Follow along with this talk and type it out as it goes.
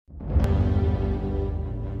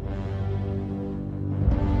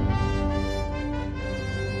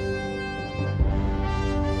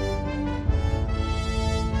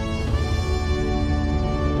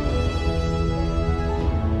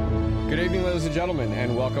ladies and gentlemen,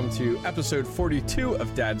 and welcome to episode 42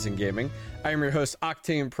 of Dads and Gaming. I am your host,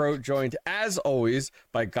 Octane Pro, joined as always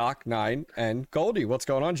by Gok9 and Goldie. What's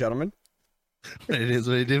going on, gentlemen? It is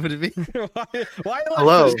what it did to me. Why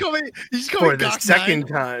Hello. You just call me For the Gok9. second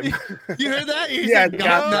time. You heard that? You Yeah, said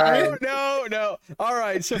Gok9. Gok9. No. All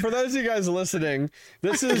right. So for those of you guys listening,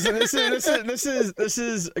 this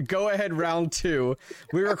is go ahead round 2.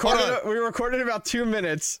 We recorded about 2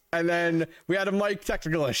 minutes, and then we had a mic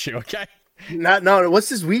technical issue. Okay. No, what's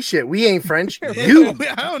this we shit? We ain't French. You.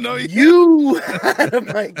 I don't know. You had a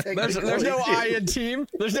mic There's no I in team.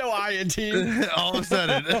 There's no I in team. All of a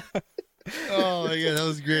sudden. Oh my god, that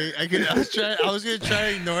was great. I was gonna try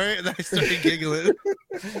to ignore it, and then I started giggling.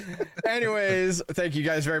 Anyways, thank you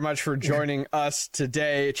guys very much for joining us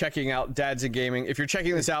today, checking out Dads and Gaming. If you're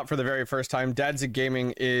checking this out for the very first time, Dads and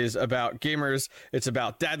Gaming is about gamers. It's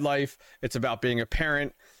about dad life. It's about being a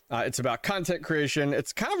parent. It's about content creation.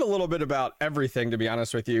 It's kind of a little bit about everything, to be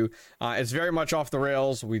honest with you. It's very much off the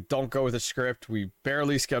rails. We don't go with a script. We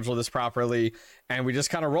barely schedule this properly, and we just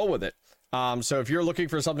kind of roll with it. So if you're looking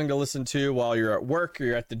for something to listen to while you're at work, or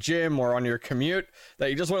you're at the gym, or on your commute, that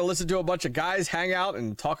you just want to listen to a bunch of guys hang out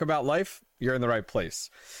and talk about life, you're in the right place.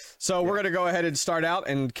 So we're going to go ahead and start out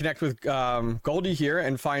and connect with Goldie here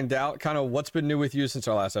and find out kind of what's been new with you since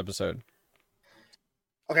our last episode.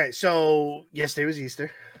 Okay, so yesterday was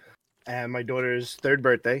Easter and my daughter's 3rd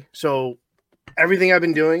birthday. So everything I've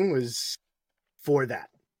been doing was for that.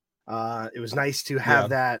 It was nice to have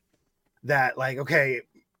that like, okay,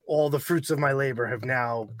 all the fruits of my labor have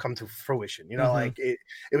now come to fruition. You know, like it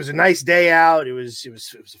was a nice day out. It was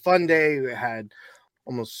a fun day. We had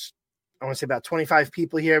almost, I want to say about 25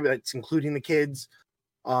 people here, but that's including the kids.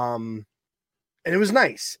 And it was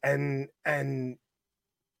nice. And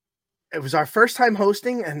it was our first time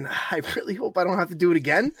hosting, and I really hope I don't have to do it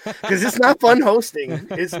again, because it's not fun hosting.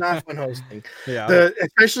 It's not fun hosting. Yeah.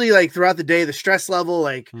 Especially like throughout the day, the stress level,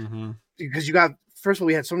 like, because you got, first of all,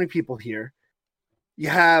 we had so many people here. You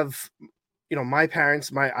have, you know, my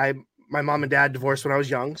parents, my mom and dad divorced when I was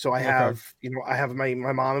young. So I have, I have my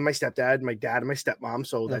mom and my stepdad, my dad and my stepmom.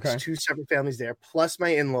 So that's 2 separate families there, plus my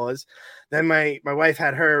in-laws. Then my wife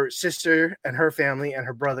had her sister and her family, and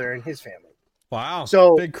her brother and his family. Wow.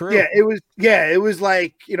 So big crew. It was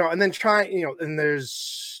like, and then and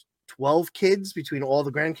there's 12 kids between all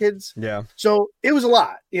the grandkids. Yeah. So it was a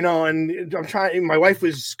lot, and my wife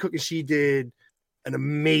was cooking. She did an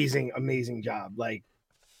amazing job. Like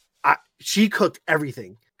she cooked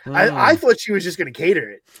everything. I thought she was just going to cater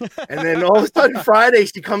it. And then all of a sudden Friday,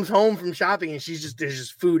 she comes home from shopping and there's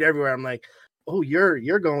just food everywhere. I'm like, oh, you're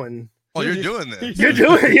going. Oh, you're doing this. You're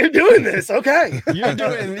doing this. Okay. You're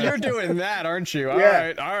doing that, aren't you? All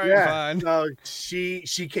right, fine. So she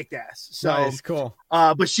kicked ass. So nice, cool.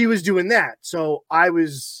 But she was doing that. So I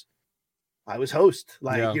was host.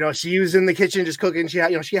 Like, she was in the kitchen just cooking. She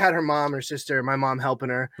had, she had her mom, her sister, my mom helping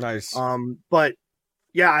her. Nice. But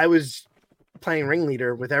yeah, I was playing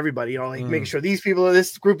ringleader with everybody, making sure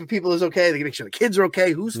this group of people is okay. They can make sure the kids are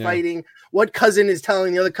okay. Who's fighting? What cousin is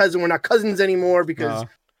telling the other cousin we're not cousins anymore because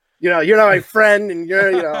you're not my friend, and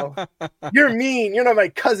you're mean. You're not my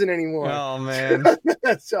cousin anymore. Oh man.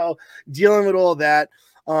 So dealing with all that.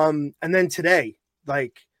 And then today,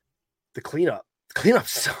 like the cleanup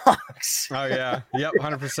sucks. Oh yeah. Yep.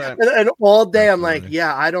 100%. And all day I'm like,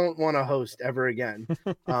 I don't want to host ever again.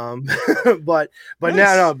 But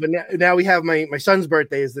nice. Now we have my son's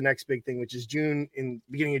birthday is the next big thing, which is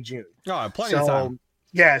beginning of June. Oh, plenty of time.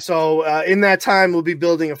 Yeah, so in that time we'll be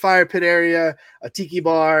building a fire pit area, a tiki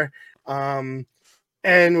bar, and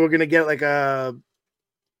we're gonna get like the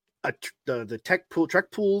trek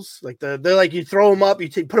pools, like they're like you throw them up,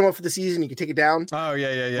 put them up for the season, you can take it down. Oh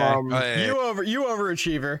yeah. You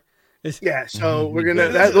overachiever. Yeah, so we're gonna.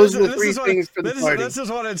 Those are the 3 things for the party. This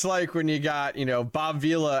is what it's like when you got Bob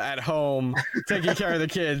Vila at home taking care of the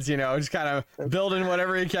kids. Just kind of building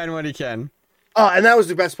whatever he can when he can. Oh, and that was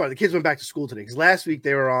the best part. The kids went back to school today because last week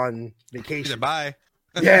they were on vacation. Bye.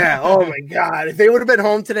 Yeah. Oh my God. If they would have been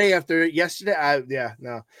home today after yesterday,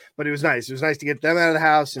 no. But it was nice. It was nice to get them out of the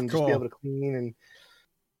house and just be able to clean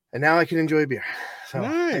and now I can enjoy beer. So,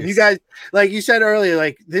 nice. And you guys, like you said earlier,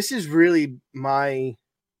 like this is really my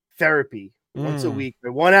therapy once a week.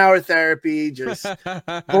 1 hour therapy, just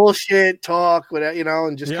bullshit talk, whatever,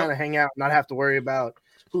 and just kind of hang out, not have to worry about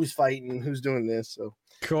who's fighting, who's doing this. So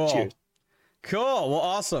cool. Cheers. Cool. Well,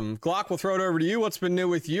 awesome. Glock, we'll throw it over to you. What's been new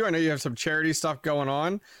with you? I know you have some charity stuff going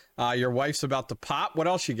on. Your wife's about to pop. What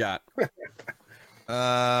else you got?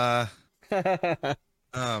 Oh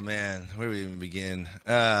man, where do we even begin?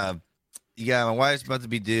 my wife's about to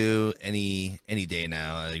be due any day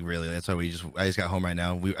now. Like really, that's why I just got home right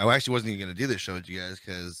now. I actually wasn't even gonna do this show with you guys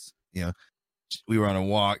because we were on a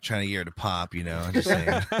walk trying to get her to pop. I'm just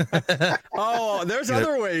saying. Oh, there's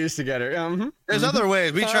other ways to get her. Mm-hmm. There's other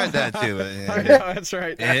ways. We tried that too. But, Yeah, that's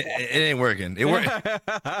right. It ain't working. It worked.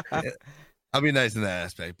 I'll be nice in that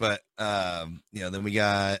aspect, but then we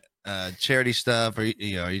got charity stuff. Are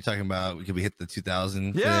you talking about we hit the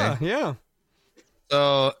 2,000? Yeah, today? yeah.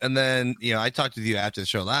 So, and then, I talked with you after the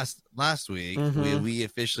show last week. Mm-hmm. We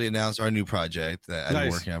officially announced our new project that I've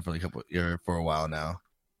been working on for a while now.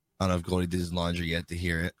 I don't know if Goldie did his laundry yet to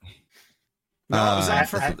hear it. No,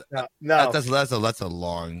 no. That's a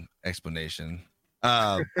long explanation.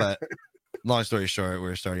 But long story short,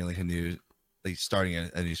 we're starting a new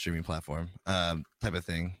streaming platform, type of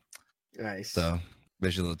thing. Nice. So,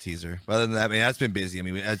 basically a little teaser. But other than that, that's been busy.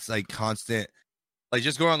 It's like constant. Like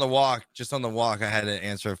just going on the walk, I had to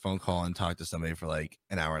answer a phone call and talk to somebody for like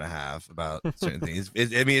an hour and a half about certain things.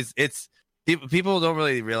 It's people don't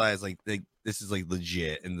really realize like this is like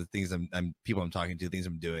legit, and the things I'm talking to, things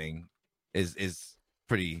I'm doing is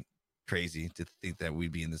pretty crazy to think that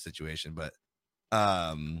we'd be in this situation. But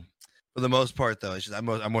for the most part, though, it's just I'm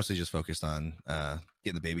mostly just focused on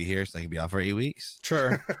getting the baby here so I can be off for 8 weeks.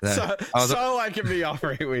 Sure. So I can be off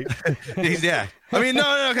for 8 weeks. Yeah. No,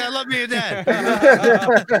 I love being a dad.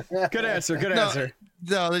 Good answer.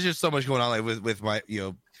 No, there's just so much going on, like with my,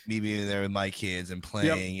 me being there with my kids and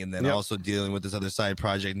playing, and then also dealing with this other side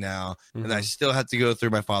project now, and I still have to go through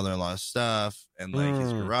my father-in-law's stuff and like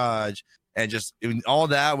his garage, and just all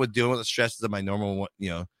that with dealing with the stresses of my normal,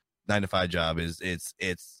 9-to-5 job it's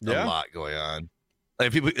a lot going on.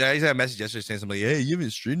 Like people, I just had a message yesterday saying something like, "Hey, you haven't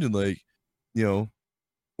streamed in like,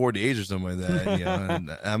 4 days or something like that."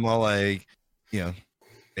 And I'm all like, I've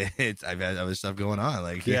had other stuff going on,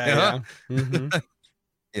 like Mm-hmm.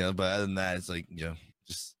 But other than that, it's like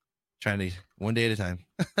just trying to one day at a time.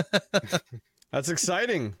 That's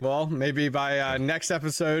exciting. Well, maybe by next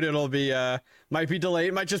episode it'll be might be delayed.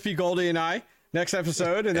 It might just be Goldie and I next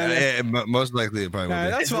episode, and then most likely it probably will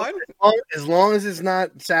be. That's fine. As long as it's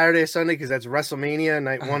not Saturday or Sunday, because that's WrestleMania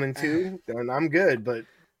night 1 and 2, then I'm good. But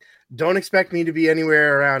don't expect me to be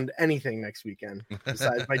anywhere around anything next weekend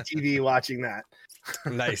besides my TV watching that.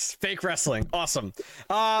 Nice. Fake wrestling. Awesome.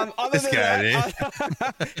 Other This than guy,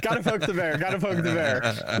 that, gotta poke the bear.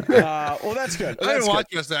 Well, that's good. I didn't watch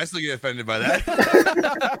wrestling. I still get offended by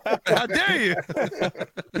that. How dare you?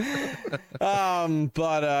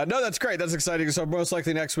 But no, that's great. That's exciting. So most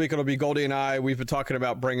likely next week it'll be Goldie and I. We've been talking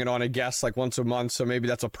about bringing on a guest like once a month, so maybe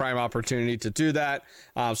that's a prime opportunity to do that.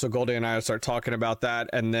 So Goldie and I will start talking about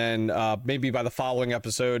that, and then maybe by the following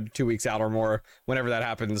episode, 2 weeks out or more, whenever that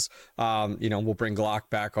happens, we'll bring Glock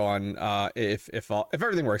back on if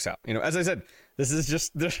everything works out. As I said, this is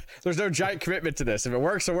just there's no giant commitment to this. If it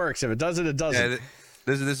works, it works. If it doesn't, it doesn't. Yeah,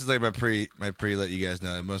 this is like my pre let you guys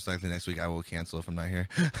know that most likely next week I will cancel if I'm not here.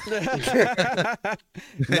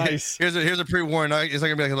 Nice. Here's a pre-warn. It's not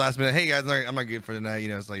gonna be like a last minute. Hey guys, I'm not good for tonight.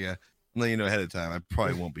 It's like I'm letting you know ahead of time. I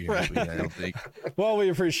probably won't be here next week, I don't think. Well, we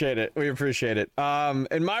appreciate it.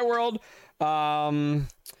 In my world,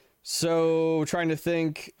 so trying to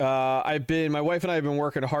think, my wife and I have been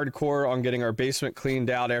working hardcore on getting our basement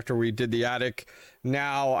cleaned out after we did the attic.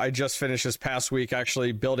 Now I just finished this past week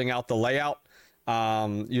actually building out the layout,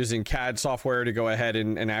 using CAD software to go ahead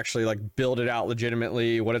and actually like build it out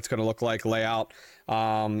legitimately, what it's going to look like, layout.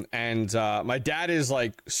 And my dad is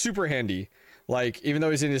like super handy. Like, even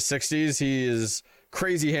though he's in his 60s, he is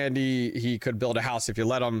crazy handy. He could build a house if you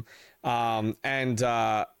let him.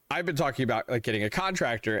 I've been talking about like getting a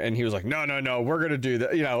contractor, and he was like, no, we're going to do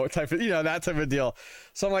that, that type of deal.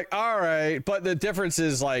 So I'm like, all right. But the difference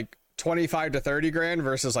is like 25 to 30 grand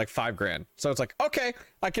versus like $5,000. So it's like, okay,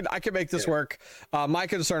 I can make this work. My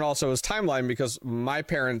concern also is timeline, because my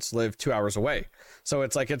parents live 2 hours away. So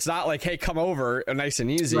it's like, it's not like, hey, come over nice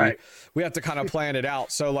and easy. Right. We have to kind of plan it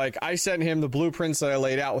out. So like I sent him the blueprints that I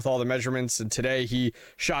laid out with all the measurements. And today he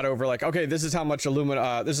shot over like, okay, this is how much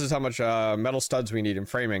metal studs we need in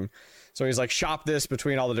framing. So he's like, shop this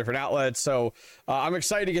between all the different outlets. So I'm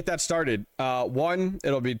excited to get that started. One,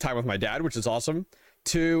 it'll be time with my dad, which is awesome.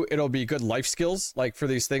 2, it'll be good life skills, like for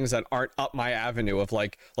these things that aren't up my avenue of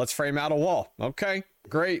like, let's frame out a wall. Okay,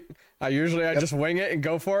 great. I just wing it and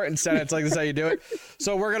go for it. Instead, it's like, this is how you do it.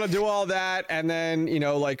 So we're going to do all that. And then,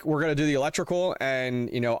 like we're going to do the electrical, and,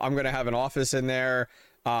 I'm going to have an office in there.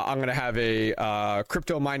 I'm going to have a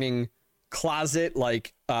crypto mining closet,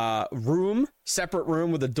 like separate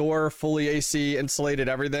room with a door, fully AC insulated,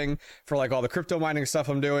 everything for like all the crypto mining stuff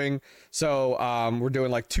I'm doing. So we're doing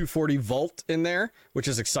like 240 volt in there, which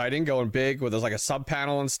is exciting, going big with like a sub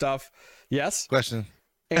panel and stuff. Yes. Question.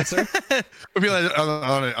 Answer. For people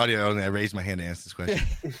on audio only, I raised my hand to answer this question.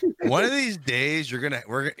 One of these days,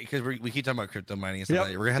 because we keep talking about crypto mining and stuff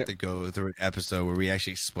like that, we're gonna have to go through an episode where we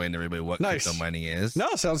actually explain to everybody what crypto mining is.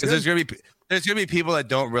 No, sounds good. There's gonna be people that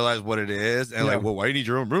don't realize what it is, and like, well, why do you need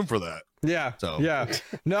your own room for that? Yeah. So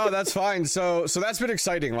no, that's fine. So that's been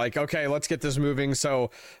exciting. Like, okay, let's get this moving. So,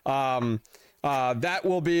 that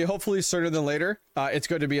will be hopefully sooner than later. It's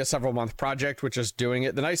going to be a several month project, which is doing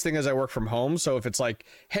it. The nice thing is I work from home. So if it's like,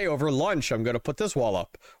 hey, over lunch, I'm going to put this wall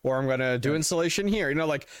up, or I'm going to do installation here, you know,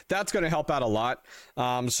 like that's going to help out a lot.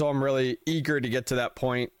 So I'm really eager to get to that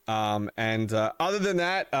point. And other than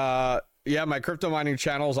that, my crypto mining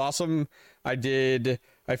channel is awesome. I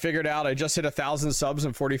figured out I just hit 1,000 subs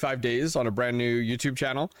in 45 days on a brand new YouTube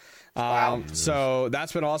channel. Wow. So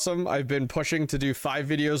that's been awesome. I've been pushing to do 5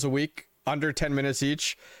 videos a week, under 10 minutes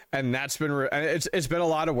each, and that's been it's been a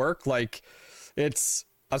lot of work. Like I'm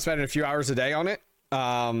spending a few hours a day on it,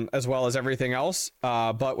 as well as everything else,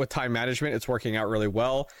 but with time management it's working out really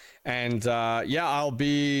well. And I'll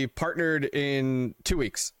be partnered in 2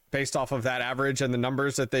 weeks based off of that average and the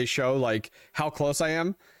numbers that they show, like how close I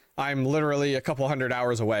am. I'm literally a couple hundred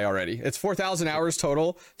hours away already. It's 4,000 hours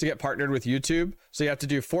total to get partnered with YouTube, so you have to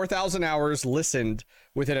do 4,000 hours listened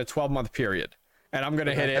within a 12-month period. And I'm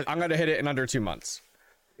gonna hit it. I'm gonna hit it in under 2 months.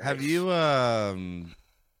 Have you? I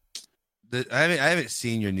haven't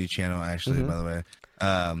seen your new channel actually. By the way,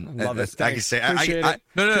 love it. I can say Appreciate it.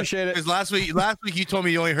 No. Appreciate it. Because last week you told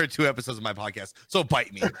me you only heard 2 episodes of my podcast, so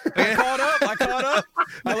bite me. I caught up.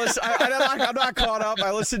 I'm not caught up.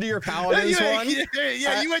 I listened to your Paladins one.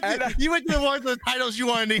 Yeah, you went to the ones with the titles you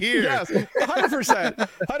wanted to hear. Yes, 100%.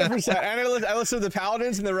 And I listened to the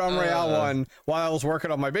Paladins and the Realm Royale one while I was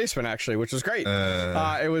working on my basement, actually, which was great.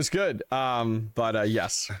 It was good.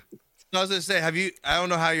 Yes. I was gonna say, I don't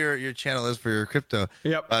know how your channel is for your crypto.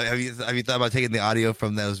 Yep. Have you thought about taking the audio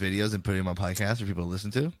from those videos and putting them on podcasts for people to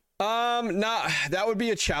listen to? That would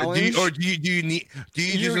be a challenge. Do you need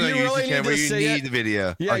the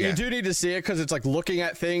video? Yeah, okay. You do need to see it because it's like looking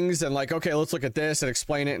at things and like, okay, let's look at this and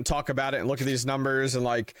explain it and talk about it and look at these numbers and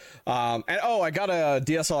like, I got a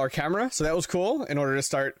DSLR camera, so that was cool. In order to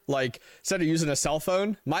start, like, instead of using a cell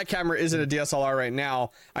phone, my camera isn't a DSLR right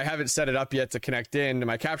now. I haven't set it up yet to connect in to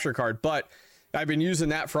my capture card, but I've been using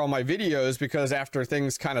that for all my videos because after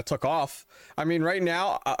things kind of took off, I mean, right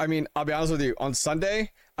now, I'll be honest with you, on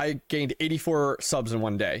Sunday, I gained 84 subs in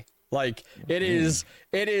one day. Like it is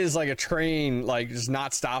like a train, like just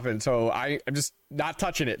not stopping. So I'm just not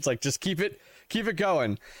touching it. It's like, just keep it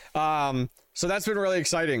going. So that's been really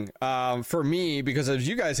exciting for me because, as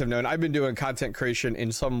you guys have known, I've been doing content creation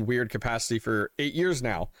in some weird capacity for 8 years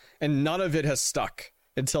now, and none of it has stuck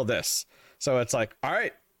until this. So it's like, all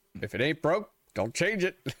right, if it ain't broke, don't change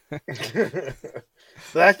it.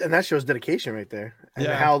 That shows dedication right there. And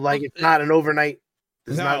how like it's not an overnight.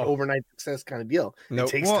 It's not an overnight success kind of deal. Nope.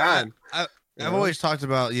 It takes time. I've always talked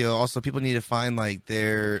about, also people need to find like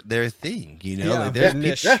their thing, like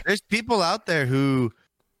there's people out there who,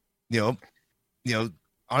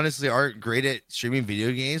 honestly aren't great at streaming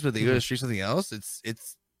video games, but they go to stream something else.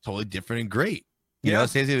 It's totally different and great.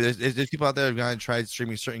 Same thing. There's people out there who've gone and tried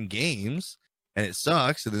streaming certain games and it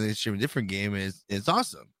sucks, and then they stream a different game and it's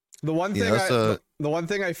awesome. The one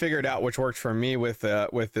thing I figured out, which worked for me with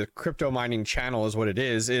the crypto mining channel, is what it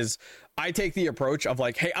is I take the approach of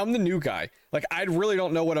like, hey, I'm the new guy. Like, I really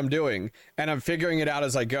don't know what I'm doing, and I'm figuring it out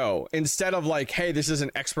as I go. Instead of like, hey, this is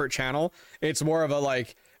an expert channel. It's more of a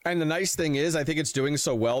like, and the nice thing is, I think it's doing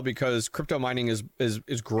so well because crypto mining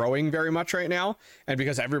is growing very much right now, and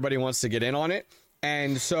because everybody wants to get in on it,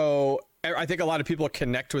 and so I think a lot of people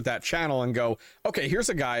connect with that channel and go, okay, here's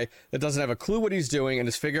a guy that doesn't have a clue what he's doing and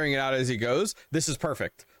is figuring it out as he goes. This is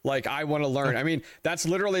perfect. Like, I want to learn. I mean, that's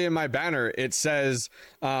literally in my banner. It says,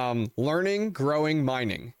 learning, growing,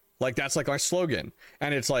 mining. Like, that's like my slogan.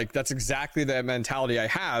 And it's like, that's exactly the mentality I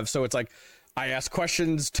have. So it's like, I ask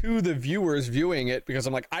questions to the viewers viewing it because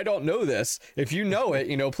I'm like, I don't know this. If you know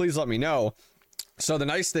it, please let me know. So the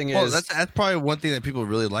nice thing is, that's probably one thing that people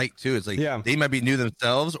really like too. It's like, they might be new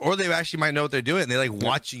themselves, or they actually might know what they're doing. And they like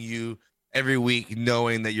watching you every week,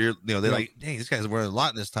 knowing that you're, they're like, dang, this guy's learning a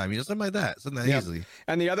lot this time. Something like that, something that easily.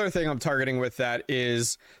 And the other thing I'm targeting with that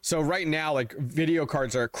is, so right now, like video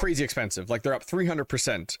cards are crazy expensive. Like they're up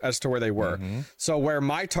 300% as to where they were. So where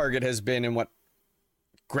my target has been and what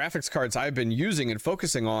graphics cards I've been using and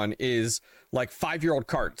focusing on is like 5-year-old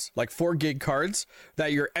cards, like 4 gig cards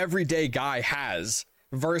that your everyday guy has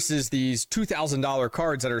versus these $2,000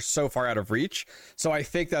 cards that are so far out of reach. So I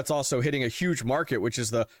think that's also hitting a huge market, which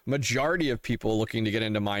is the majority of people looking to get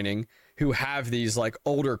into mining who have these like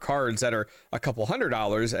older cards that are a couple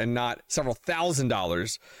 $100s and not several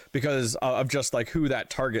 $1,000s because of just like who that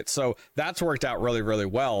targets. So that's worked out really, really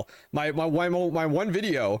well. My one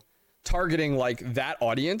video targeting like that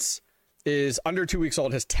audience is under 2 weeks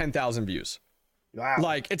old, has 10,000 views. Wow.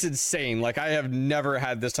 Like it's insane. Like I have never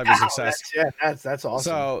had this type of success. That's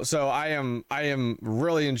awesome. So I am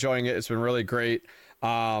really enjoying it. It's been really great.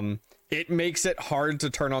 It makes it hard to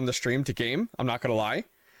turn on the stream to game. I'm not gonna lie,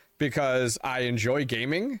 because I enjoy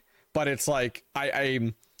gaming, but it's like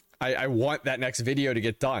I want that next video to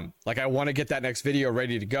get done. Like I want to get that next video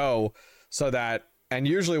ready to go so that. And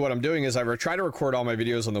usually what I'm doing is I try to record all my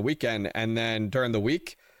videos on the weekend, and then during the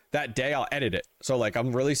week, that day I'll edit it. So like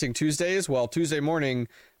I'm releasing Tuesdays. Well, Tuesday morning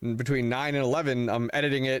between 9 and 11, I'm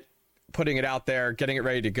editing it, putting it out there, getting it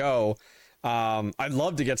ready to go. I'd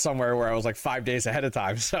love to get somewhere where I was like 5 days ahead of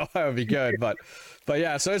time. So that would be good. But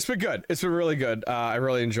yeah, so it's been good. It's been really good. I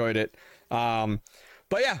really enjoyed it. But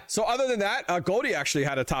yeah, so other than that, Goldie actually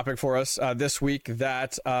had a topic for us this week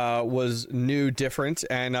that was new, different.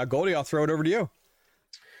 And Goldie, I'll throw it over to you.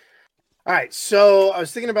 All right. So I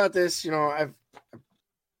was thinking about this,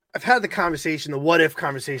 I've had the conversation, the what if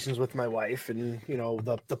conversations with my wife, and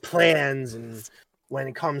the plans, and when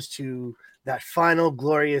it comes to that final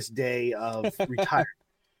glorious day of retirement.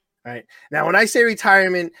 Right now, when I say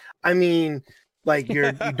retirement, I mean like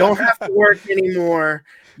you don't have to work anymore.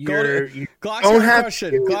 You Glock's don't have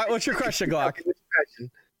question. to, Glock, what's your question, Glock?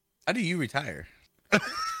 How do you retire?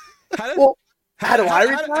 How do I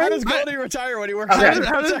retire? How does Goldie retire when he works? Okay.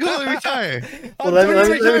 How does Goldie retire? Well, let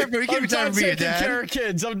me We can't retire for you, taking Dad. care of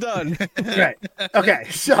kids. I'm done. Right. Okay.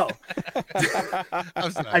 So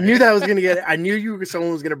I'm sorry. I knew that was gonna get it. I knew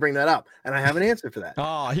someone was gonna bring that up, and I have an answer for that.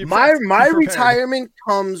 Oh, My prepared. retirement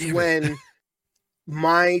comes when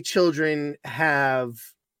my children have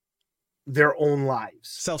their own lives.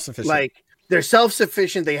 Self-sufficient. Like they're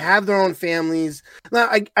self-sufficient. They have their own families. Now,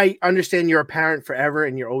 I understand you're a parent forever,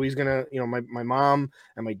 and you're always gonna, my mom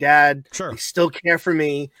and my dad, Sure. they still care for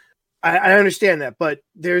me. I understand that, but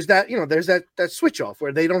there's that, there's that switch off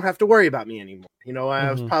where they don't have to worry about me anymore.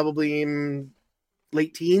 I was probably in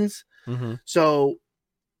late teens, so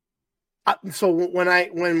when I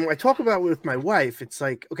talk about it with my wife, it's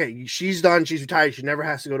like, okay, she's done, she's retired, she never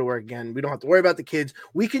has to go to work again. We don't have to worry about the kids.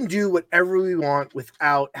 We can do whatever we want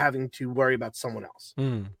without having to worry about someone else.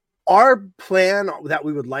 Our plan that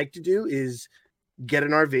we would like to do is get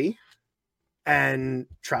an RV and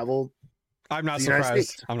travel. I'm not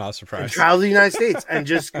surprised. I'm not surprised. And travel the United States and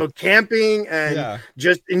just go camping and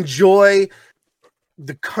just enjoy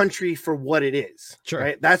the country for what it is. Sure.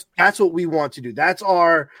 Right. That's what we want to do. That's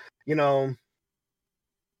our,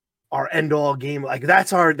 our end all game. Like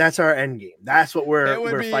that's our end game. That's what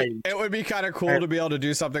we're fighting. It would be kind of cool to be able to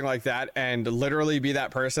do something like that and literally be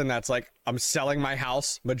that person that's like, I'm selling my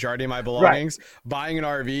house, majority of my belongings, buying an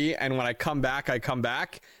RV, and when I come back,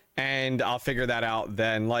 and I'll figure that out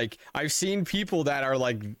then. Like I've seen people that are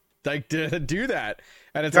like do that,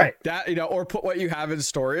 and it's like that, or put what you have in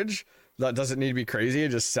storage. That doesn't need to be crazy,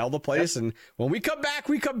 and just sell the place. And when we come back,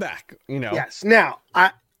 Yes. Now,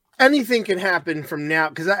 anything can happen from now,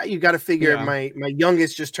 because you got to figure my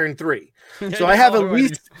youngest just turned 3, so I have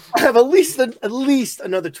at least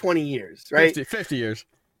another 20 years, right? 50 years.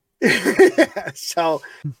 So,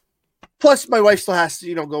 plus my wife still has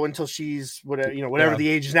to, go until she's whatever the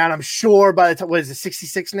age is now. And I'm sure by the time, what is it,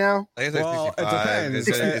 66 now? I think it's like 65. It depends.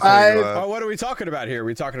 65. What are we talking about here? Are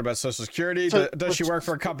we talking about Social Security? Does she work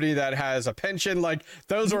for a company that has a pension? Like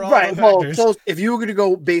those are all right. factors. Well, so if you were going to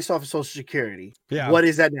go based off of Social Security, what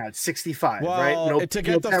is that now? It's 65, right? To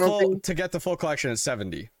get the full collection, it's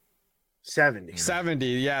 70. 70,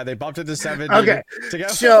 yeah, they bumped it to 70. Okay,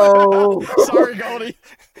 so sorry, Goldie.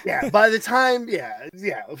 Yeah, by the time,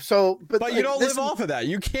 So, but you don't live off of that.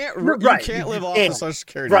 You can't live off of Social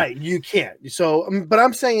Security. Right, you can't. So, but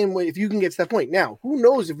I'm saying if you can get to that point now, who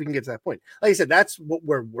knows if we can get to that point? Like I said, that's what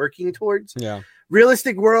we're working towards. Yeah.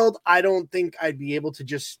 Realistic world, I don't think I'd be able to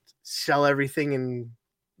just sell everything and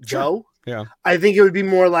go. Yeah. I think it would be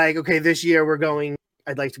more like, okay, this year we're going.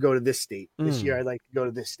 I'd like to go to this state. This year, I'd like to go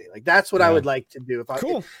to this state. Like that's what I would like to do.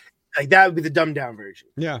 Like that would be the dumbed down version.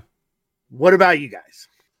 Yeah. What about you guys?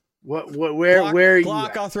 Where are you?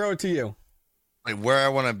 Glock, I'll throw it to you. Like where I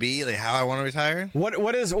want to be, like how I want to retire.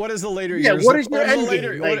 What is the later years? What is your end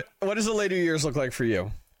game? What does the later years look like for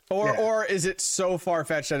you? Or is it so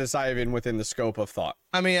far-fetched that it's not even within the scope of thought?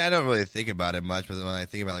 I mean, I don't really think about it much, but when I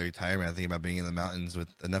think about like retirement, I think about being in the mountains with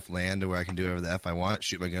enough land to where I can do whatever the F I want,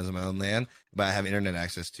 shoot my guns on my own land, but I have internet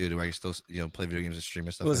access to where I can still, play video games and stream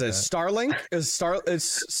and stuff. Was like it that. Starlink? Is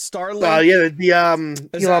Starlink? Oh yeah, the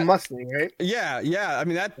Elon Musk thing, right? Yeah. I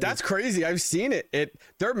mean that's crazy. I've seen it.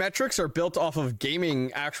 Their metrics are built off of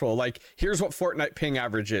gaming actual. Like, here's what Fortnite ping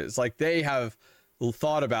average is. Like, they have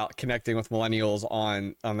thought about connecting with millennials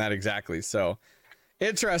on that exactly. So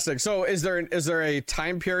interesting. So is there a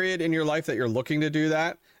time period in your life that you're looking to do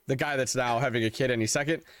that? The guy that's now having a kid any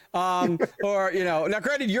second, or now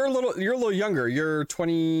granted you're a little younger. You're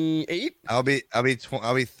 28. I'll be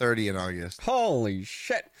 30 in August. Holy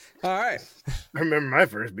shit! All right. I remember my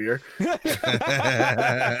first beer.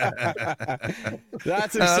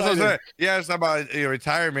 That's exciting. Yeah, it's about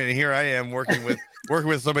retirement, and here I am working with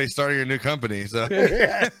somebody starting a new company. So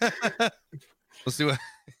we'll see what.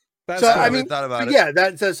 So I mean, thought about it. Yeah,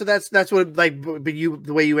 that's what, like, but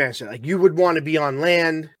the way you answer, like, you would want to be on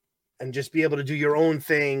land and just be able to do your own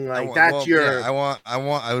thing, like I'd love the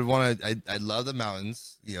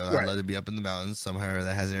mountains. Right. I'd love to be up in the mountains somewhere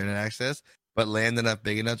that has internet access, but land enough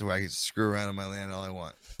big enough to where I can screw around on my land all I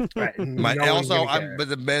want. Right. But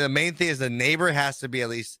the main thing is the neighbor has to be at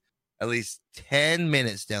least 10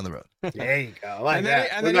 minutes down the road. There you go. Like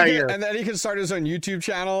and then he can start his own YouTube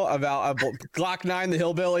channel about Glock 9, the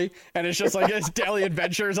hillbilly, and it's just like his daily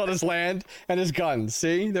adventures on his land and his guns.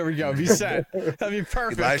 See, there we go. Be set. That'd be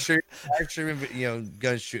perfect. Live streaming,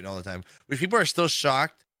 gun shooting all the time, which people are still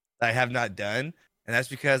shocked that I have not done, and that's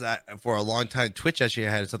because for a long time Twitch actually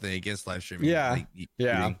had something against live streaming. Yeah.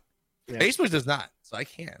 Facebook does not, so I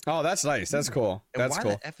can't. Oh, that's nice. That's cool. That's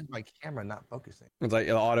cool. Why the F is my camera not focusing? It's like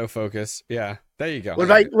the autofocus. Yeah, there you go.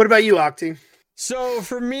 What about you, Octi? So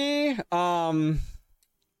for me,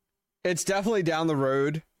 it's definitely down the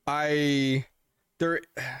road. I'm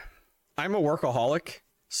a workaholic,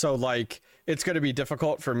 so like it's going to be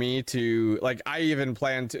difficult for me to like. I even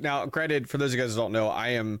plan to now. Granted, for those of you guys who don't know, I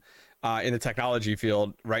am in the technology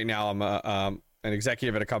field right now. I'm an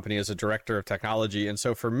executive at a company as a director of technology, and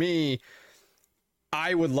so for me,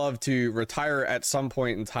 I would love to retire at some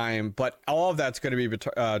point in time, but all of that's going to be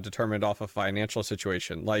determined off a financial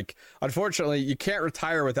situation. Like, unfortunately, you can't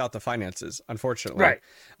retire without the finances, unfortunately. Right.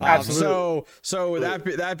 Absolutely. So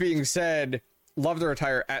that being said, love to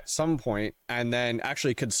retire at some point and then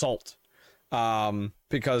actually consult.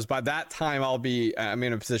 Because by that time I'm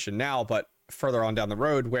in a position now, but further on down the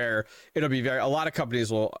road where it'll be a lot of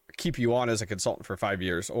companies will keep you on as a consultant for 5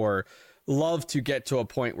 years, or love to get to a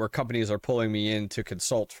point where companies are pulling me in to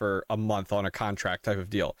consult for a month on a contract type of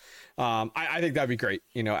deal. I think that'd be great.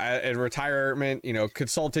 At retirement,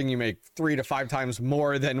 consulting, you make 3 to 5 times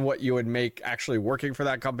more than what you would make actually working for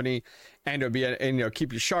that company, and it would be,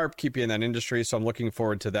 keep you sharp, keep you in that industry. So I'm looking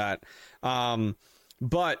forward to that. But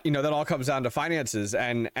that all comes down to finances,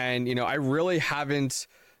 and I really haven't.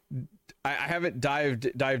 I haven't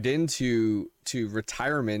dived into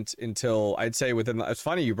retirement until I'd say it's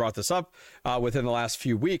funny you brought this up within the last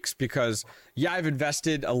few weeks, because I've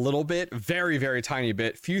invested a little bit, very, very tiny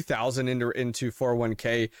bit, few thousand into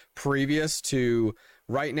 401k previous to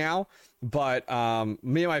right now. But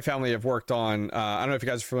me and my family have worked on, I don't know if you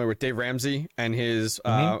guys are familiar with Dave Ramsey and his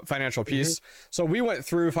Financial Peace. So we went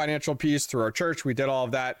through Financial Peace through our church. We did all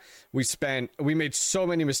of that. We made so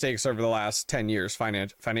many mistakes over the last 10 years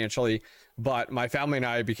financially, but my family and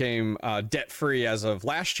I became debt free as of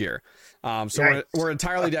last year. So we're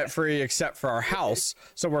entirely debt free except for our house.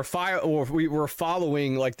 So we're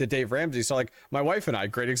following like the Dave Ramsey. So like my wife and I,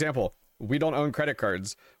 great example. We don't own credit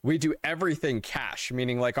cards. We do everything cash,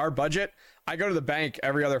 meaning like our budget, I go to the bank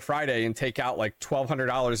every other Friday and take out like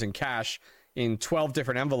 $1,200 in cash in 12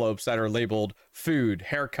 different envelopes that are labeled food,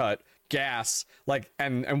 haircut, gas, like,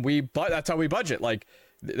 and that's how we budget. Like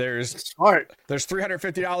there's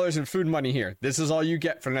 $350 in food money here. This is all you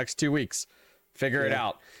get for the next 2 weeks. Figure it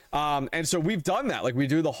out. And so we've done that. Like we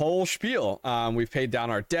do the whole spiel. We've paid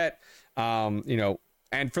down our debt,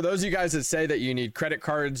 and for those of you guys that say that you need credit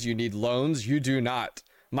cards, you need loans, you do not.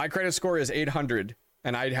 My credit score is 800,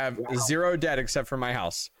 and I'd have zero debt except for my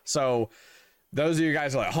house. So those of you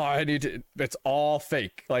guys are like, it's all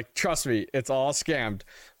fake. Like, trust me, it's all scammed.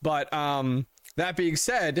 But that being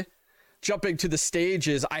said, jumping to the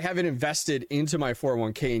stages, I haven't invested into my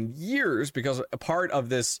 401k in years, because a part of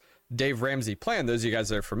this Dave Ramsey plan, those of you guys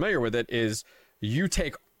that are familiar with it, is you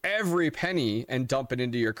take every penny and dump it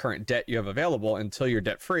into your current debt you have available until you're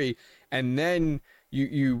debt free, and then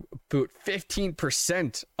you put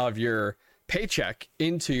 15% of your paycheck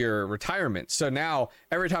into your retirement. So now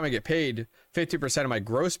every time I get paid 50% of my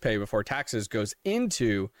gross pay before taxes goes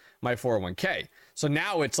into my 401k. So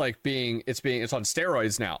now it's like it's on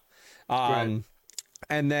steroids now. Right.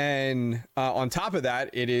 And then on top of that,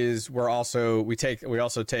 we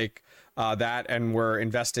also take that, and we're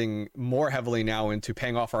investing more heavily now into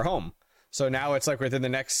paying off our home. So now it's like within the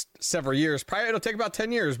next several years, probably it'll take about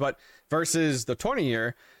 10 years, but versus the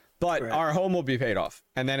 20-year, but our home will be paid off.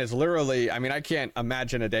 And then it's literally, I mean, I can't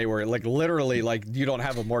imagine a day where like literally like you don't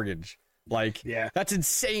have a mortgage. Like, that's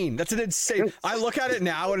insane. I look at it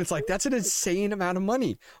now and it's like, that's an insane amount of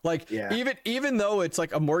money. Like, even though it's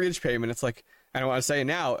like a mortgage payment, it's like, I don't want to say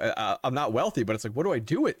now, I'm not wealthy, but it's like, what do I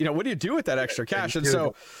do with, what do you do with that extra cash? And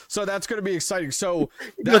so that's going to be exciting. So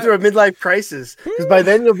go through a midlife crisis, because by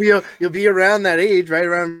then you'll be around that age, right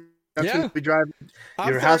around. Be driving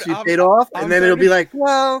your house you paid off, and then 30. It'll be like,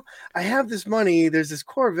 well, I have this money. There's this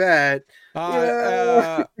Corvette.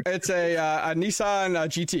 It's a Nissan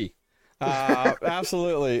GT.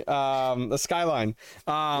 Absolutely. The Skyline.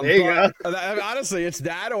 There you go. Honestly, it's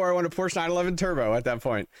that, or I want a Porsche 911 Turbo at that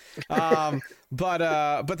point. But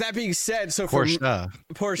that being said, so for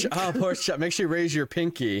Porsche, make sure you raise your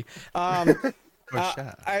pinky.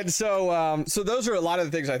 And so those are a lot of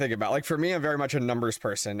the things I think about. Like for me, I'm very much a numbers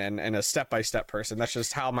person and a step-by-step person. That's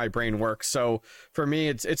just how my brain works. So for me,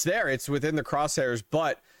 it's there, it's within the crosshairs,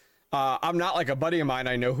 but I'm not like a buddy of mine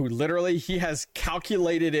I know who literally he has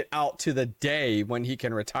calculated it out to the day when he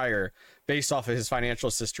can retire based off of his financial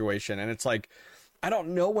situation. And it's like, I don't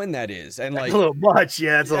know when that is. And like a little much.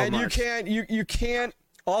 Yeah. It's a little much. You can't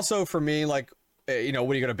also for me, like, what are you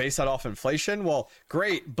going to base that off inflation? Well,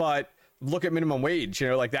 great. But look at minimum wage,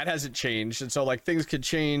 like that hasn't changed. And so like things could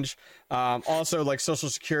change. Also like Social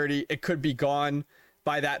Security, it could be gone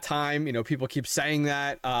by that time. People keep saying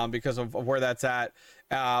that because of where that's at.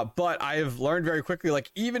 But I have learned very quickly,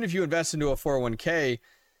 like even if you invest into a 401k,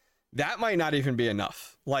 that might not even be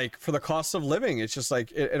enough. Like for the cost of living, it's just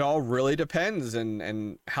like it all really depends,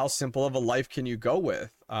 and how simple of a life can you go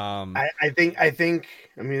with. I think. I mean,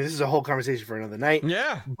 this is a whole conversation for another night.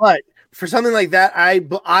 Yeah, but for something like that,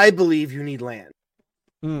 I believe you need land.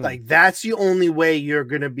 Like that's the only way you're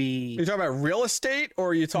gonna be. You're talking about real estate, or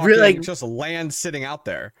are you talking just land sitting out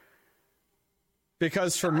there?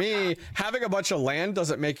 Because for me, having a bunch of land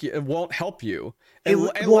it won't help you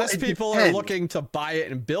unless people are looking to buy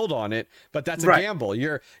it and build on it. But that's a gamble.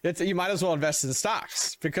 You might as well invest in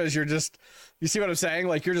stocks because you see what I'm saying?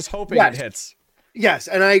 Like you're just hoping it hits. Yes,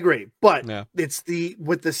 and I agree. But it's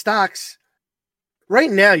with the stocks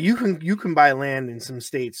right now, you can buy land in some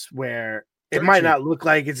states where it might not look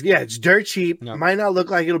like it's dirt cheap. No. It might not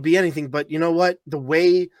look like it'll be anything, but you know what? The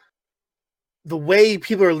way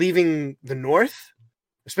people are leaving the North,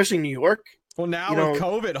 especially New York. Well, now with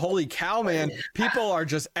COVID, holy cow, man, people are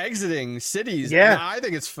just exiting cities. Yeah. And I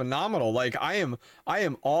think it's phenomenal. Like I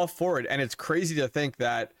am all for it. And it's crazy to think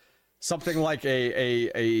that something like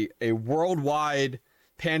a worldwide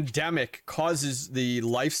pandemic causes the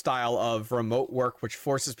lifestyle of remote work, which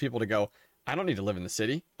forces people to go, I don't need to live in the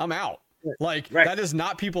city. I'm out. Like that is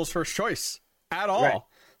not people's first choice at all. Right.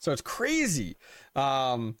 So it's crazy.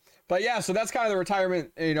 But yeah, so that's kind of the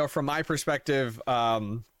retirement, from my perspective.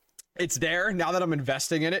 It's there now that I'm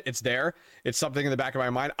investing in it. It's there. It's something in the back of my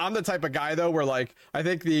mind. I'm the type of guy though, where like, I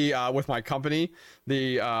think with my company,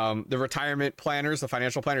 the retirement planners, the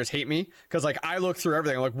financial planners hate me. Cause like I look through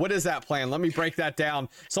everything. I'm like, what is that plan? Let me break that down.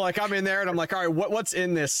 So like I'm in there and I'm like, all right, what's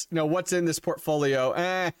in this, what's in this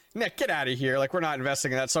portfolio? Nick, get out of here. Like we're not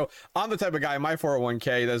investing in that. So I'm the type of guy in my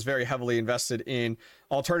 401k that's very heavily invested in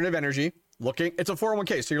alternative energy. It's a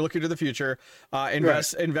 401k, so you're looking to the future.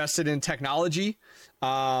 Invested in technology, a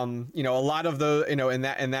lot of the in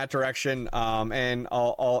that direction, and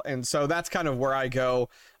so that's kind of where I go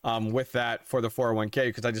with that for the 401k,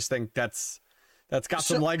 because I just think that's got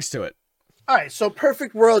some legs to it. All right, so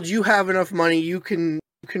perfect world, you have enough money, you can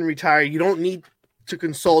retire. You don't need to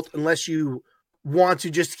consult unless you want to,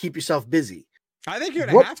 just to keep yourself busy. I think you're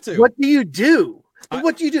gonna have to. What do you do?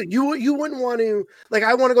 What do? You wouldn't want to, like,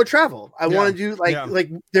 I want to go travel. I want to do like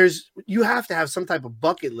you have to have some type of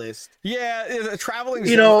bucket list. Yeah, traveling.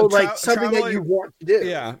 Something that you want to do.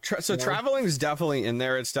 Yeah. Traveling is definitely in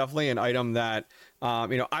there. It's definitely an item that,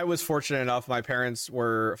 I was fortunate enough. My parents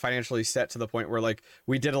were financially set to the point where like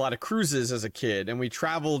we did a lot of cruises as a kid, and we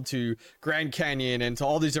traveled to Grand Canyon and to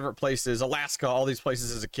all these different places, Alaska, all these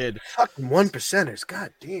places as a kid. Fucking 1%ers,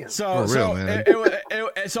 god damn. So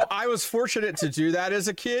I was fortunate to do that as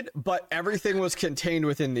a kid, but everything was contained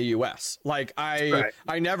within the U.S. Like I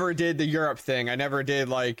never did the Europe thing. I never did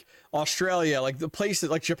like Australia, like the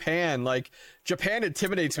places like Japan. Like Japan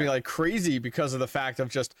intimidates me like crazy because of the fact of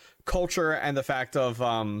just culture and the fact of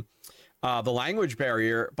the language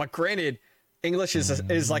barrier. But granted, English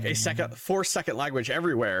is like a fourth-second language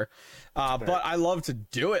everywhere. But I love to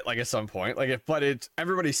do it like at some point.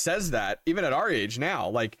 Everybody says that even at our age now,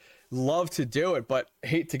 like love to do it, but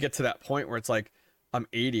hate to get to that point where it's like I'm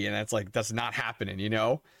 80 and that's not happening, you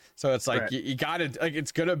know? So it's like you gotta, like,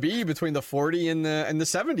 it's gonna be between the 40 and the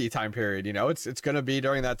 70 time period, you know? It's gonna be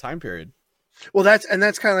during that time period. Well, that's kind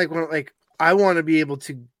of like when, like, I want to be able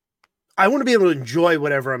to enjoy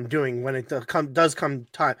whatever I'm doing when it does come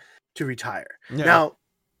time to retire. Yeah. Now,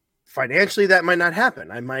 financially, that might not happen.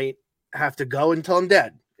 I might have to go until I'm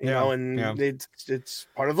dead, you know, and it's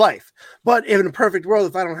part of life. But in a perfect world,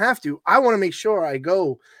 if I don't have to, I want to make sure I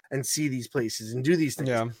go and see these places and do these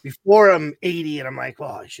things before I'm 80 and I'm like,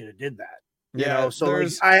 well, I should have did that. You know, so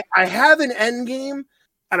like, I have an end game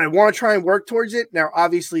and I want to try and work towards it. Now,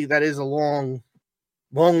 obviously, that is a long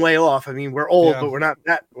way off. I mean, we're old, but we're not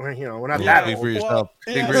that that old. For yourself.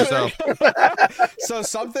 Think for yourself. So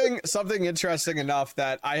something interesting enough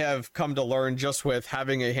that I have come to learn just with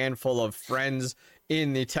having a handful of friends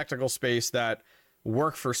in the technical space that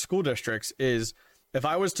work for school districts is if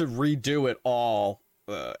I was to redo it all,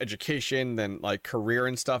 education, then like career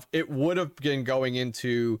and stuff, it would have been going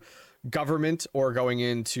into government or going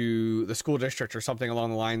into the school district or something along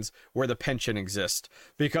the lines where the pension exists,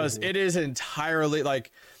 because it is entirely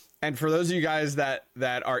like, and for those of you guys that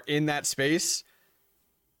are in that space,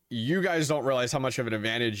 you guys don't realize how much of an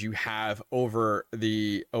advantage you have over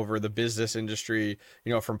the business industry,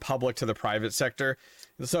 you know, from public to the private sector.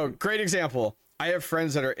 So great example. I have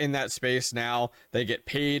friends that are in that space now. They get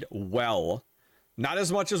paid well, not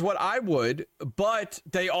as much as what I would, but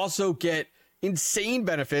they also get insane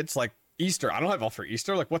benefits like Easter. I don't have off for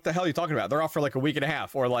Easter. Like, what the hell are you talking about? They're off for like a week and a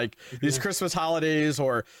half, or like these Christmas holidays,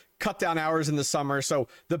 or cut down hours in the summer. So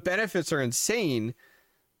the benefits are insane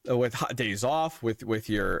with days off, with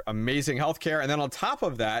your amazing healthcare. And then on top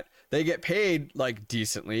of that, they get paid like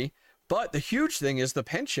decently. But the huge thing is the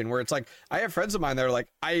pension, where it's like, I have friends of mine that are like,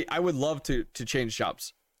 I would love to change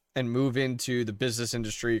jobs and move into the business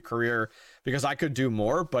industry career because I could do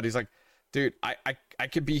more. But he's like, dude, I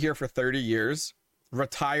could be here for 30 years,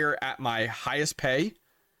 retire at my highest pay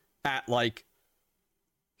at like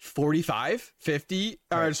 45, 50,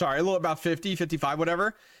 or sorry, a little about 50, 55,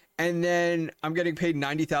 whatever. And then I'm getting paid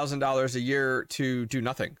 $90,000 a year to do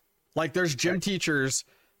nothing. Like, there's gym teachers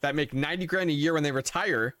that make 90 grand a year when they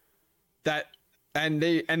retire and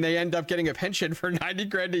they end up getting a pension for 90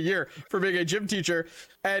 grand a year for being a gym teacher.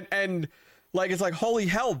 And like, it's like, holy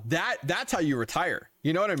hell, that's how you retire.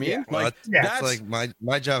 You know what I mean? Yeah. Like, that's like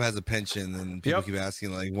my job has a pension, and people keep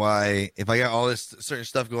asking like, why, if I got all this certain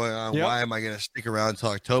stuff going on, why am I going to stick around until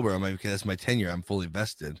October? I'm like, because that's my tenure. I'm fully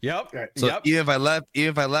vested. So even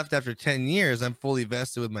if I left after 10 years, I'm fully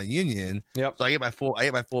vested with my union. So I get my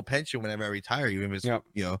full pension whenever I retire, even if it's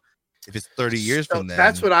you know, if it's 30 years from then.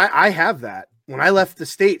 That's what I have that when I left the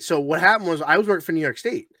state. So what happened was I was working for New York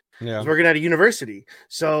State. I was working at a university.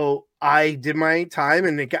 So I did my time,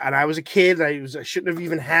 and I was a kid. I shouldn't have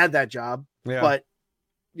even had that job. But,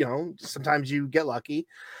 you know, sometimes you get lucky.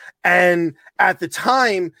 And at the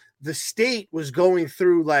time, the state was going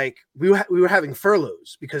through, like, we were having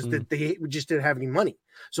furloughs because they just didn't have any money.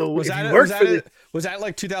 So was that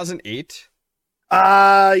like 2008?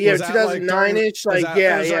 2009-ish, like,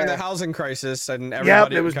 during the housing crisis, and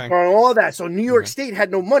everybody it was all of that. So New York State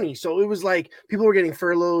had no money, so it was like people were getting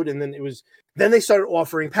furloughed, and then they started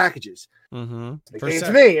offering packages. They came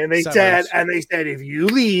to me, and they said, if you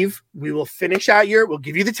leave, we will finish out we'll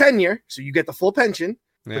give you the tenure, so you get the full pension,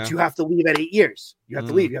 but you have to leave at 8 years. You have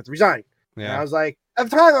to leave. You have to resign. And I was like, at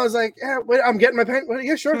the time, I was like, wait, I'm getting my pension. Well,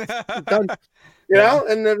 yeah, sure, done. You know,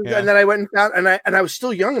 and then I went and found, and I was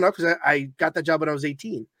still young enough because I got that job when I was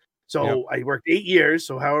 18. So I worked 8 years.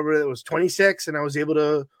 So however, it was 26, and I was able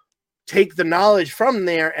to take the knowledge from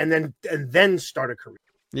there and then start a career.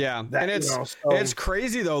 And it's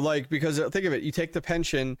crazy though, like, because think of it, you take the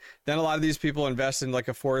pension, then a lot of these people invest in like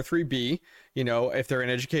a 403b, you know, if they're in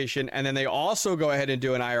education, and then they also go ahead and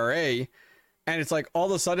do an IRA. And it's like all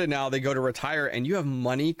of a sudden now they go to retire and you have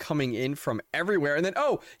money coming in from everywhere. And then,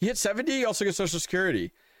 you hit 70, you also get Social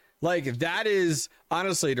Security. Like, that is,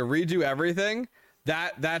 honestly, to redo everything,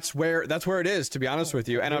 that's where it is, to be honest with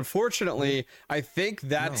you. And unfortunately, I think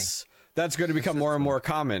that's going to become more and more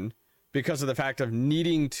common because of the fact of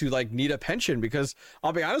needing to need a pension. Because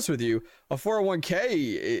I'll be honest with you, a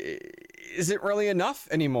 401k isn't really enough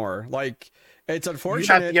anymore. Like, it's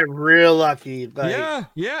unfortunate. You have to get real lucky.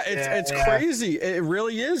 It's crazy. It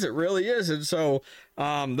really is. And so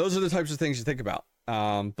those are the types of things you think about.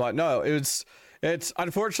 But no, it's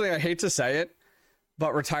unfortunately, I hate to say it,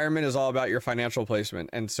 but retirement is all about your financial placement.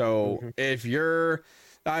 And so if you're,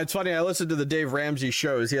 it's funny, I listened to the Dave Ramsey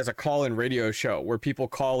shows. He has a call-in radio show where people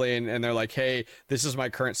call in and they're like, hey, this is my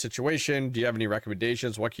current situation. Do you have any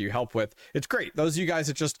recommendations? What can you help with? It's great. Those of you guys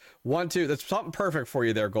that just want to, that's something perfect for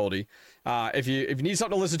you there, Goldie. If you need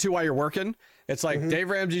something to listen to while you're working, it's like Dave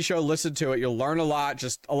Ramsey show, listen to it. You'll learn a lot,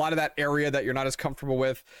 just a lot of that area that you're not as comfortable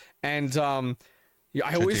with. And,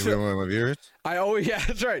 I always feel, yeah,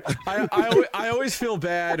 that's right. I always feel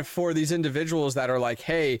bad for these individuals that are like,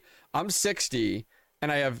 hey, I'm 60 and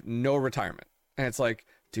I have no retirement. And it's like,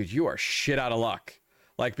 dude, you are shit out of luck.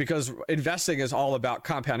 Like, because investing is all about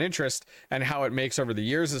compound interest and how it makes over the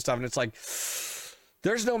years and stuff. And it's like,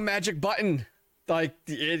 there's no magic button. Like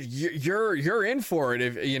you're in for it,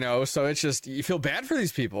 if you know. So it's just, you feel bad for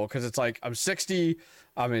these people because it's like, I'm 60,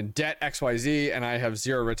 I'm in debt XYZ, and I have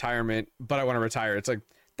zero retirement, but I want to retire. It's like,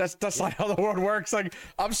 that's not how the world works. Like,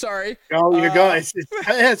 I'm sorry. Oh, you're going.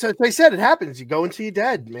 It's like I said, it happens. You go until you're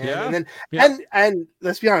dead, man. Yeah. And then, and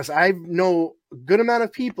let's be honest, I know a good amount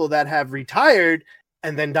of people that have retired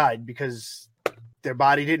and then died because their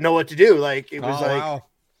body didn't know what to do. Like, it was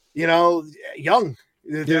you know, young.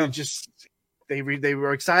 They're just, they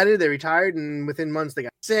were excited, they retired, and within months they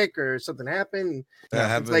got sick or something happened.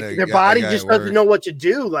 It's like their body just doesn't know what to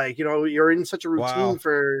do. Like, you know, you're in such a routine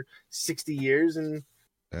for 60 years and.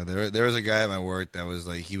 Yeah, there was a guy at my work that was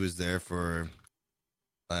like, he was there for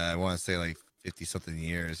I want to say like 50 something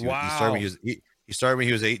years. He started when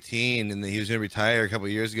he was 18, and then he was going to retire a couple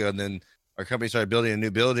of years ago. And then our company started building a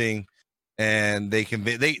new building, and the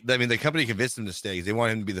company convinced him to stay because they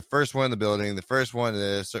wanted him to be the first one in the building, the first one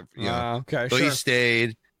to start, okay, so he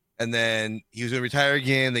stayed, and then he was going to retire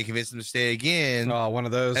again. They convinced him to stay again. Oh, one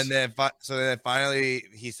of those. And then finally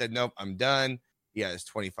he said, nope, I'm done. Yeah, it's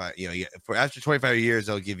 25. You know, for after 25 years,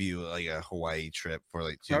 they'll give you like a Hawaii trip for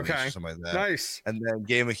like 2 weeks or something like that. Nice. And then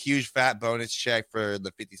gave him a huge fat bonus check for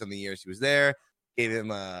the 50 something years he was there. Gave him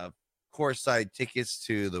courtside tickets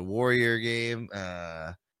to the Warrior game.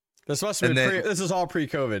 This must have been this is all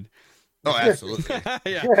pre-COVID. Oh, absolutely.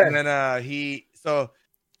 Yeah. And then he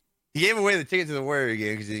gave away the ticket to the Warrior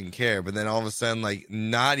game because he didn't care. But then all of a sudden, like,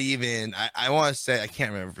 not even I want to say, I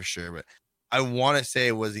can't remember for sure, but I want to say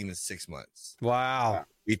it wasn't even 6 months. Wow.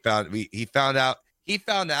 He found out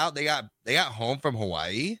they got home from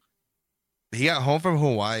Hawaii. He got home from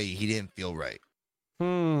Hawaii. He didn't feel right.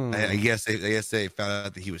 I guess they found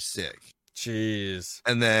out that he was sick. Jeez.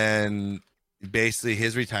 And then basically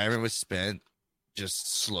his retirement was spent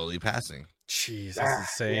just slowly passing. Jeez,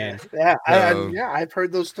 that's insane. Yeah, I've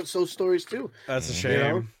heard those stories too. That's a shame. You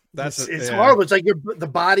know? It's horrible. It's like the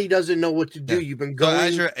body doesn't know what to do. You've been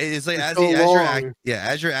going. So as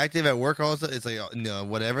you're active at work, also it's like,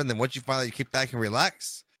 whatever. And then once you finally kick back and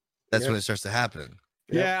relax, that's when it starts to happen.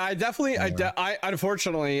 Yeah, I definitely, I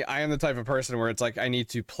unfortunately, I am the type of person where it's like I need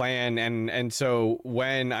to plan, and so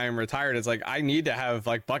when I'm retired, it's like I need to have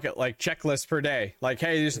like checklists per day. Like,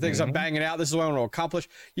 hey, these are things I'm banging out. This is what I want to accomplish.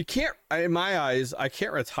 You can't, in my eyes, I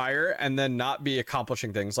can't retire and then not be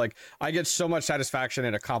accomplishing things. Like, I get so much satisfaction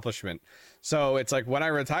in accomplishment. So it's like when I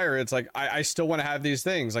retire, it's like I still want to have these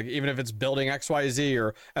things, like even if it's building XYZ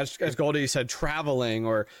or as Goldie said, traveling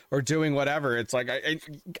or doing whatever. It's like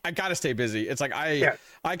I gotta stay busy. It's like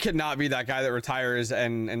I could not be that guy that retires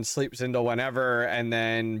and sleeps into whenever and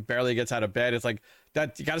then barely gets out of bed. It's like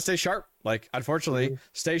that, you gotta stay sharp. Like, unfortunately,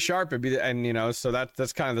 stay sharp and so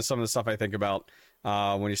that's kind of some of the stuff I think about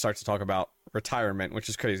when you start to talk about retirement, which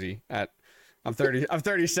is crazy. I'm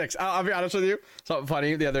 36. I'll be honest with you. Something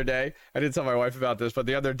funny the other day. I didn't tell my wife about this, but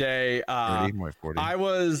the other day, 40.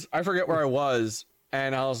 I forget where I was,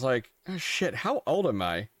 and I was like, oh shit, how old am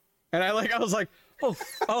I? And I was like, oh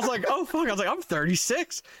fuck. I was like, I'm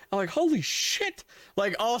 36. I'm like, holy shit.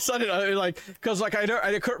 Like, all of a sudden, cause like, I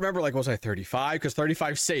couldn't remember, like, was I 35? Cause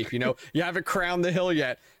 35 safe, you haven't crowned the hill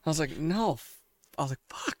yet. I was like, no. I was like,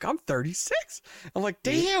 fuck, I'm 36. I'm like,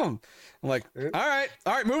 damn. I'm like, all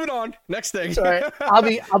right, moving on. Next thing. Right.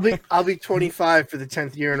 I'll be 25 for the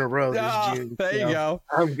 10th year in a row this June. There you go.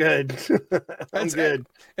 I'm good. I'm good.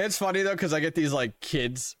 It's funny though, because I get these like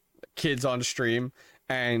kids on stream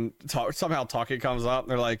and somehow talking comes up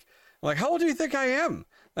and they're like, how old do you think I am?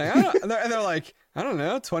 Like, and they're like, I don't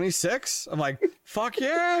know, 26. I'm like, fuck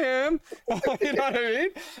yeah, I am. You know what I mean?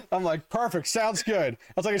 I'm like, perfect, sounds good.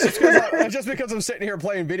 I was like, it's just because I'm sitting here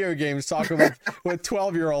playing video games, talking with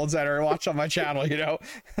 12-year-olds that are watching on my channel, Yeah,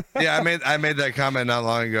 I made that comment not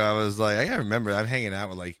long ago. I was like, I gotta remember, I'm hanging out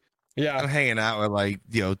with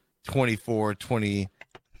 24, 20,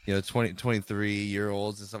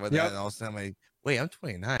 23-year-olds and stuff like that. And all of a sudden I'm like, wait, I'm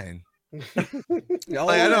 29.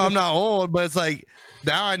 Like, I know I'm not old, but it's like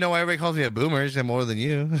now I know why everybody calls me a boomer. I'm more than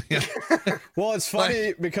you. Well, it's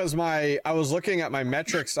funny because I was looking at my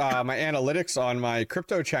metrics, my analytics on my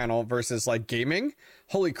crypto channel versus like gaming.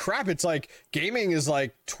 Holy crap. It's like gaming is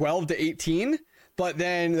like 12 to 18, but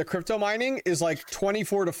then the crypto mining is like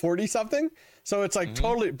 24 to 40 something. So it's like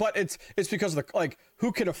totally, but it's because of the, like,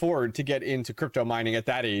 who can afford to get into crypto mining at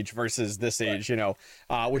that age versus this age, you know,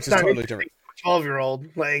 which is totally different. 12-year-old,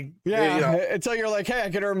 like, yeah, you know. Until you're like, hey,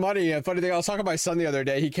 I can earn money. And funny thing, I was talking to my son the other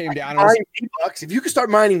day. He came down and was, V-Bucks. If you could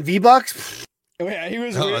start mining V-Bucks, yeah, he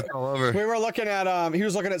was. We were looking at he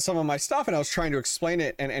was looking at some of my stuff, and I was trying to explain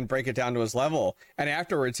it and break it down to his level. And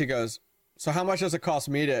afterwards, he goes, "So how much does it cost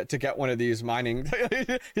me to get one of these mining?"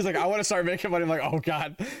 He's like, "I want to start making money." I'm like, "Oh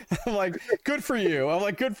God!" I'm like, "Good for you." I'm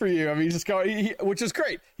like, "Good for you." I mean, just go, which is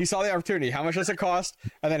great. He saw the opportunity. How much does it cost?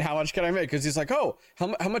 And then how much can I make? Because he's like, "Oh,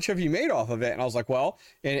 how much have you made off of it?" And I was like, "Well,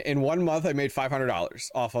 in 1 month, I made $500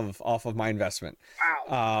 off of my investment."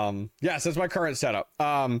 Wow. Yes, that's my current setup.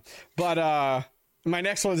 But my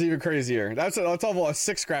next one's even crazier. That's all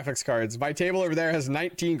 6 graphics cards. My table over there has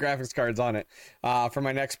 19 graphics cards on it for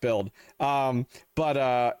my next build.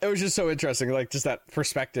 But it was just so interesting, like just that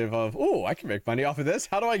perspective of, oh, I can make money off of this.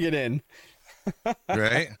 How do I get in?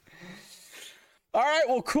 Right. All right,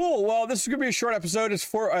 well, cool. Well, this is gonna be a short episode. It's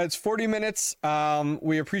 40 minutes.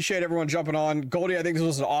 We appreciate everyone jumping on. Goldie, I think this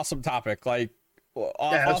was an awesome topic. Like,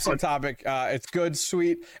 awesome topic. It's good,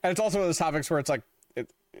 sweet, and it's also one of those topics where it's like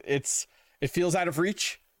it feels out of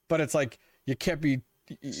reach, but it's like you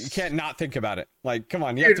can't not think about it. Like, come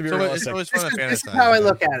on, you have to be realistic. This is how I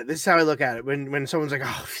look at it. This is how I look at it. When someone's like,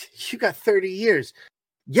 "Oh, you got 30 years,"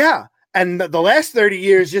 yeah, and the last 30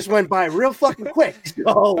 years just went by real fucking quick.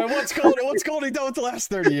 So, and what's Goldie done with the last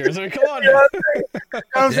 30 years? I mean, come on.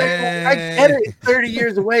 I get it, 30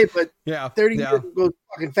 years away, but 30 years goes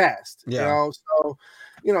fucking fast. Yeah. You know, so.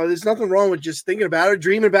 You know, there's nothing wrong with just thinking about it,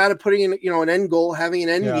 dreaming about it, putting in, an end goal, having an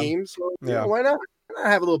end game. So why not? Why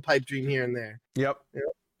not have a little pipe dream here and there? Yep.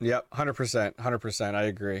 100%. I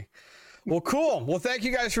agree. Well, cool. Well, thank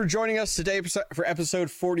you guys for joining us today for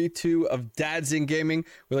episode 42 of Dads in Gaming.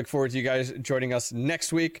 We look forward to you guys joining us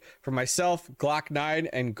next week. For myself, Glock9,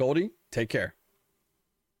 and Goldie, take care.